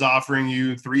Cleveland's offering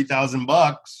you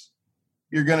 $3,000,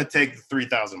 you're gonna take the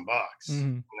 $3,000. You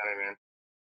know what I mean?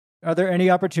 Are there any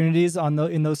opportunities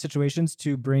in those situations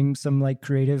to bring some like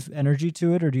creative energy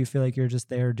to it, or do you feel like you're just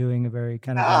there doing a very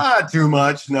kind of too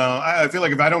much? No, I feel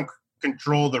like if I don't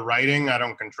control the writing, I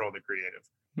don't control the creative.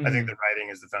 I think the writing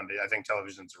is the foundation. I think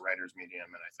television's a writer's medium,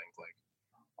 and I think like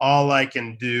all I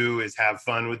can do is have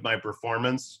fun with my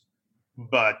performance,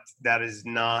 but that is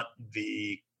not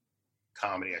the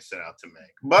comedy I set out to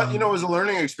make. But you know, it was a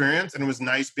learning experience, and it was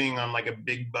nice being on like a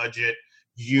big budget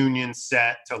union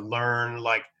set to learn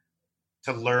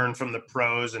from the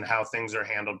pros and how things are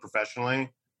handled professionally.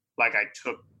 Like I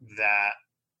took that,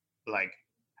 like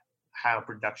how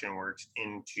production works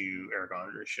into Eric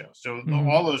Andre's show. So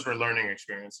all those were learning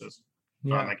experiences.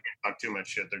 Yeah. I can't talk too much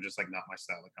shit. They're just like not my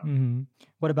style of comedy.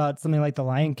 What about something like The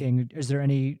Lion King? Is there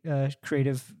any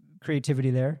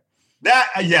creativity there? That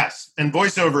yes. And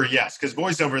voiceover, yes. Because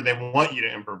voiceover, they want you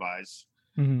to improvise.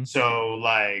 So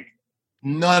like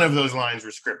none of those lines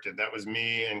were scripted. That was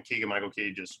me and Keegan-Michael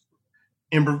Key just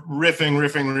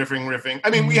riffing. I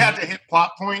mean, we had to hit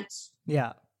plot points.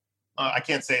 Yeah. I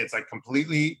can't say it's like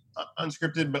completely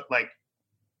unscripted, but like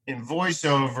in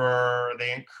voiceover,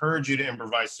 they encourage you to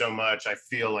improvise so much. I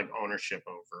feel like ownership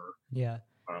over. Yeah.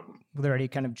 Were there any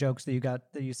kind of jokes that you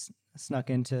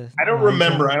snuck into? I don't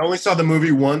remember. I only saw the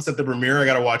movie once at the premiere. I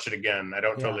got to watch it again. I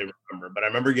don't totally remember, but I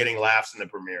remember getting laughs in the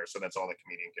premiere. So that's all the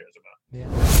comedian cares about.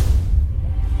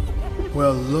 Yeah.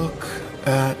 Well, look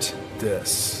at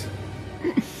this.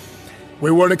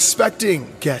 We weren't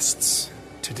expecting guests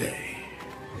today.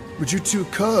 Would you two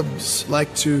cubs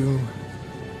like to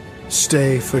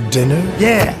stay for dinner?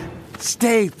 Yeah,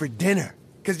 stay for dinner.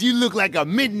 Because you look like a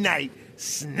midnight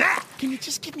snack. Can you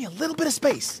just give me a little bit of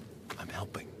space? I'm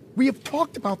helping. We have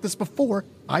talked about this before.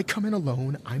 I come in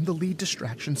alone. I'm the lead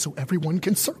distraction so everyone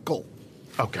can circle.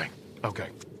 Okay.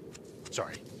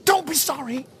 Sorry. Don't be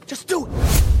sorry. Just do it.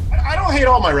 I don't hate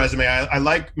all my resume. I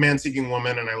like Man-Seeking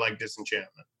Woman and I like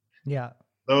Disenchantment. Yeah.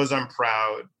 Those I'm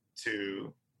proud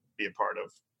to be a part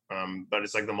of. But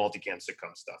it's like the multicam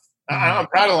sitcom stuff. I'm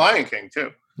proud of Lion King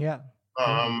too. Yeah.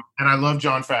 And I love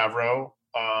Jon Favreau.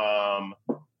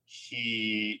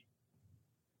 He's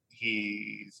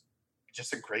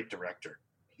just a great director.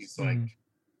 He's like,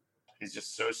 he's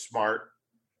just so smart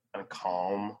and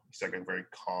calm. He's like a very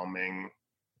calming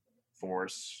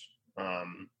force.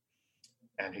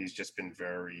 And he's just been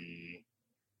very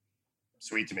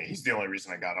sweet to me. He's the only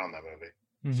reason I got on that movie.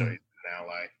 So he's an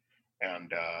ally.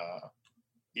 And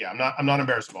I'm not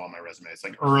embarrassed of all my resume. It's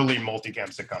like early multicam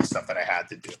sitcom stuff that I had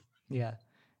to do. Yeah.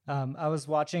 I was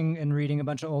watching and reading a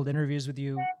bunch of old interviews with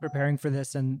you preparing for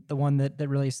this, and the one that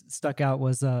really stuck out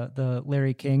was the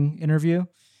Larry King interview.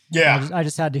 Yeah. I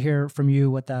just had to hear from you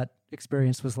what that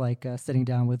experience was like, sitting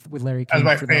down with Larry King.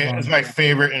 It's my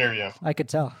favorite interview. I could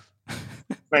tell.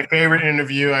 My favorite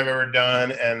interview I've ever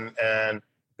done, and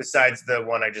besides the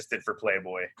one I just did for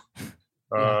Playboy,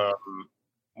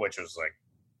 which was like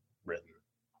written.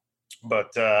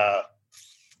 But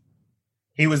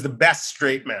he was the best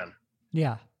straight man.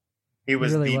 Yeah. He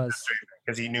was really the best straight man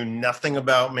because he knew nothing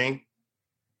about me.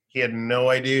 He had no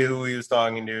idea who he was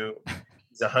talking to.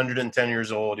 He's 110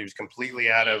 years old. He was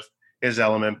completely out of his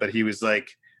element, but he was like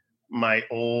my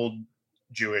old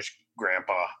Jewish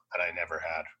grandpa that I never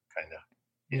had, kind of.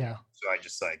 Yeah. So I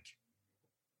just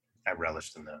I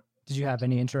relished in that. Did you have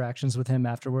any interactions with him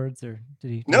afterwards, or did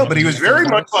he? No, but he was very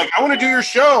much like, I want to do your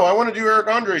show. I want to do Eric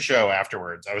Andre's show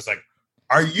afterwards. I was like,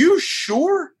 are you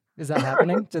sure? Is that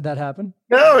happening? Did that happen?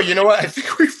 No, you know what? I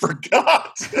think we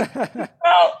forgot.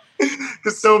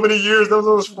 Because so many years, that was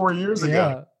almost 4 years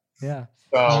ago. Yeah.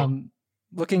 So,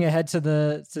 looking ahead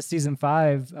to season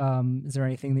 5, is there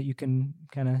anything that you can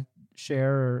kind of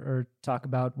share or talk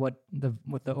about what the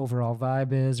overall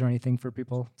vibe is, or anything for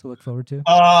people to look forward to?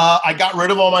 I got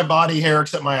rid of all my body hair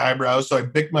except my eyebrows. So I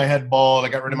bicked my head bald. I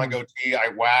got rid of my goatee. I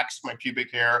waxed my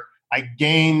pubic hair. I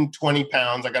gained 20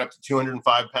 pounds. I got up to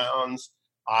 205 pounds.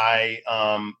 I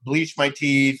bleached my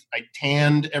teeth. I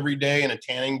tanned every day in a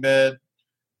tanning bed.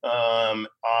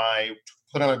 I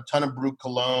put on a ton of Brut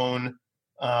cologne.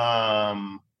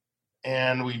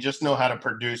 And we just know how to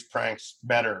produce pranks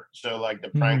better. So like the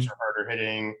pranks are harder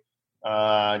hitting.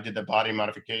 Did the body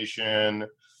modification.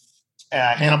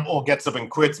 Hannibal gets up and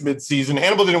quits mid-season.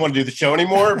 Hannibal didn't want to do the show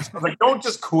anymore. So I was like, don't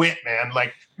just quit, man.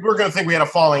 Like, people are going to think we had a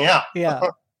falling out. Yeah.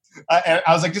 And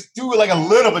I was like, just do like a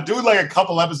little bit, do like a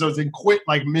couple episodes and quit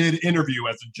like mid-interview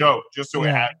as a joke, just so we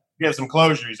have some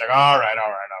closure. He's like, all right.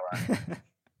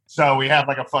 So we had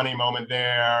like a funny moment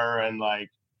there, and like,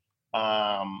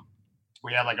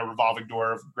 we had like a revolving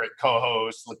door of great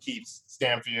co-hosts, Lakeith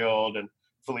Stanfield and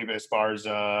Felipe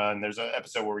Esparza. And there's an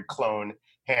episode where we clone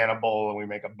Hannibal and we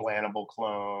make a Blannable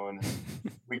clone.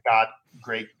 We got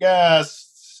great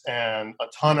guests and a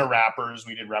ton of rappers.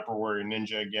 We did Rapper Warrior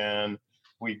Ninja again.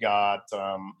 We got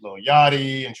Lil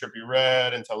Yachty and Trippie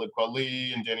Redd and Talib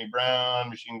Kweli and Danny Brown,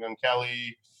 Machine Gun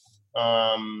Kelly.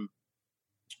 I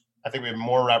think we have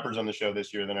more rappers on the show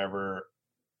this year than ever.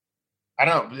 I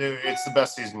don't know. It's the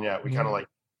best season yet. We kind of like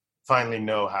finally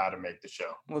know how to make the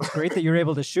show. Well, it's great that you're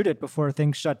able to shoot it before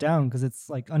things shut down, because it's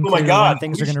like unclear when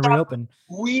things are going to reopen.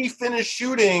 We finished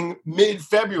shooting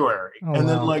mid-February,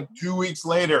 then like 2 weeks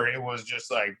later, it was just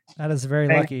like, that is very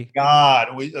lucky.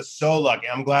 God, we are so lucky.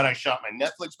 I'm glad I shot my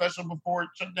Netflix special before it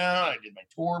shut down. I did my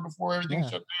tour before everything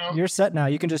shut down. You're set now.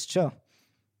 You can just chill.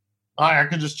 I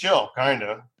could just chill, kind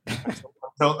of,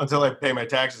 until I pay my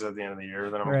taxes at the end of the year.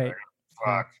 Then I'm like,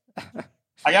 fuck.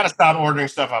 I got to stop ordering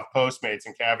stuff off Postmates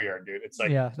and Caviar, dude. It's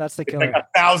like, that's the killer. Like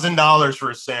 $1,000 for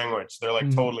a sandwich. They're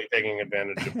like totally taking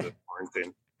advantage of the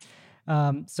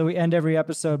quarantine. So we end every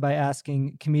episode by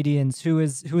asking comedians, who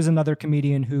is another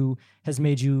comedian who has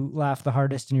made you laugh the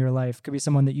hardest in your life? Could be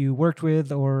someone that you worked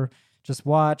with or just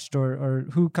watched, or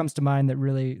who comes to mind that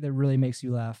really makes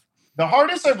you laugh? The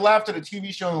hardest I've laughed at a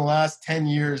TV show in the last 10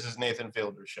 years is Nathan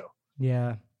Fielder's show.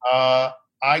 Yeah.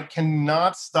 I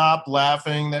cannot stop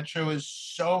laughing. That show is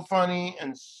so funny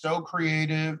and so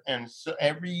creative, and so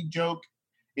every joke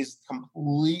is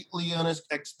completely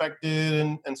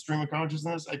unexpected and stream of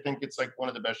consciousness. I think it's like one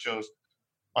of the best shows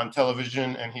on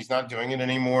television, and he's not doing it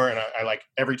anymore. And I like,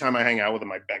 every time I hang out with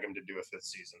him, I beg him to do a 5th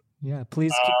season. Yeah,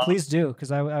 please do,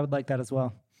 because I would like that as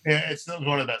well. Yeah, it's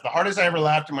one of the best. The hardest I ever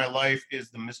laughed in my life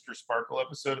is the Mr. Sparkle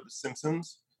episode of The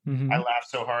Simpsons. I laughed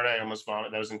so hard I almost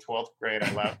vomited. That was in 12th grade.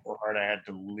 I laughed so hard I had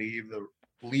to leave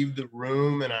the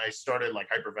room, and I started like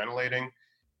hyperventilating.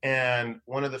 And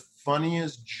one of the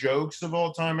funniest jokes of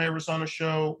all time I ever saw on a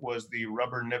show was the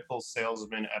rubber nipple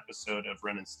salesman episode of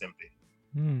Ren and Stimpy.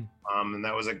 And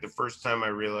that was like the first time I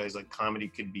realized like comedy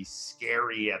could be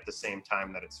scary at the same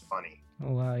time that it's funny.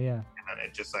 Oh wow, yeah. And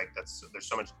it just like there's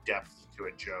so much depth to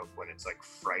a joke when it's like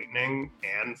frightening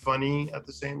and funny at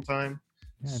the same time.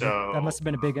 Yeah, so that must have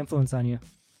been a big influence on you.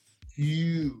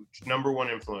 Huge number one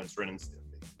influence, Ren and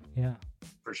Stimpy. Yeah,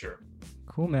 for sure.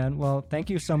 Cool, man. Well, thank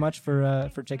you so much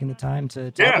for taking the time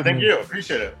to talk with thank me. you.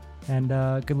 Appreciate it. And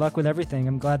good luck with everything.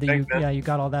 I'm glad that you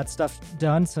got all that stuff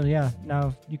done. So yeah,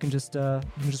 now you can just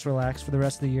relax for the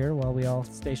rest of the year while we all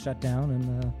stay shut down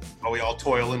and while we all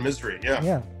toil in misery. Yeah.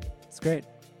 Yeah, it's great.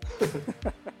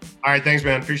 All right, thanks,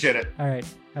 man. Appreciate it. All right,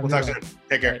 we'll talk soon.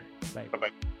 Take care. Right.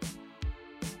 Bye.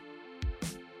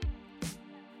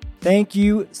 Thank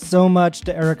you so much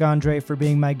to Eric Andre for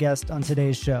being my guest on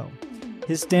today's show.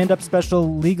 His stand-up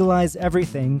special, Legalize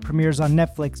Everything, premieres on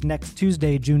Netflix next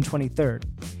Tuesday, June 23rd.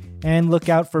 And look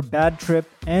out for Bad Trip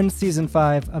and Season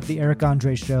 5 of The Eric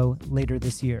Andre Show later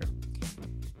this year.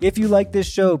 If you like this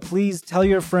show, please tell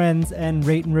your friends and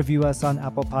rate and review us on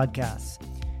Apple Podcasts.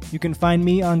 You can find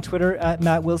me on Twitter at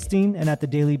Matt Wilstein and at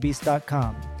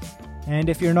thedailybeast.com. And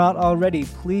if you're not already,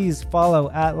 please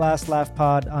follow at Last Laugh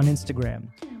Pod on Instagram,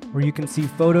 where you can see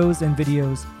photos and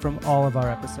videos from all of our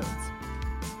episodes.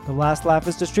 The Last Laugh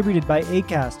is distributed by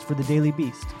Acast for The Daily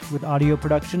Beast, with audio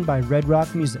production by Red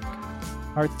Rock Music.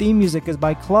 Our theme music is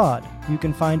by Claude, who you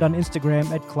can find on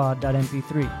Instagram at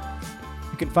claude.mp3.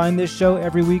 You can find this show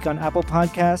every week on Apple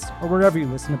Podcasts or wherever you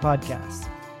listen to podcasts.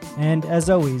 And as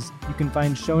always, you can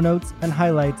find show notes and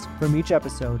highlights from each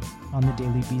episode on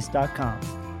thedailybeast.com.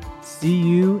 See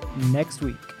you next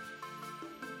week.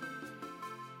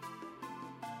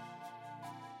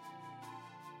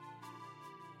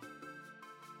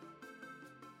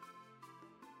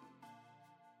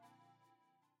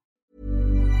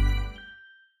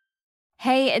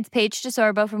 Hey, it's Paige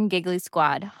DeSorbo from Giggly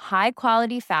Squad. High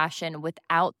quality fashion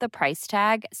without the price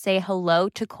tag. Say hello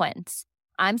to Quince.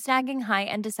 I'm snagging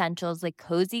high-end essentials like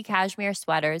cozy cashmere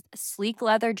sweaters, sleek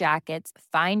leather jackets,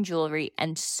 fine jewelry,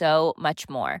 and so much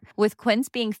more. With Quince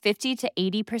being 50 to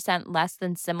 80% less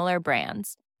than similar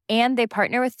brands. And they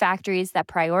partner with factories that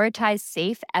prioritize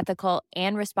safe, ethical,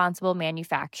 and responsible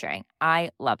manufacturing. I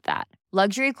love that.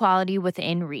 Luxury quality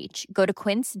within reach. Go to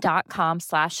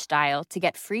quince.com/style to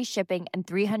get free shipping and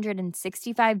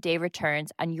 365-day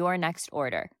returns on your next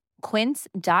order.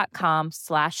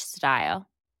 Quince.com/style.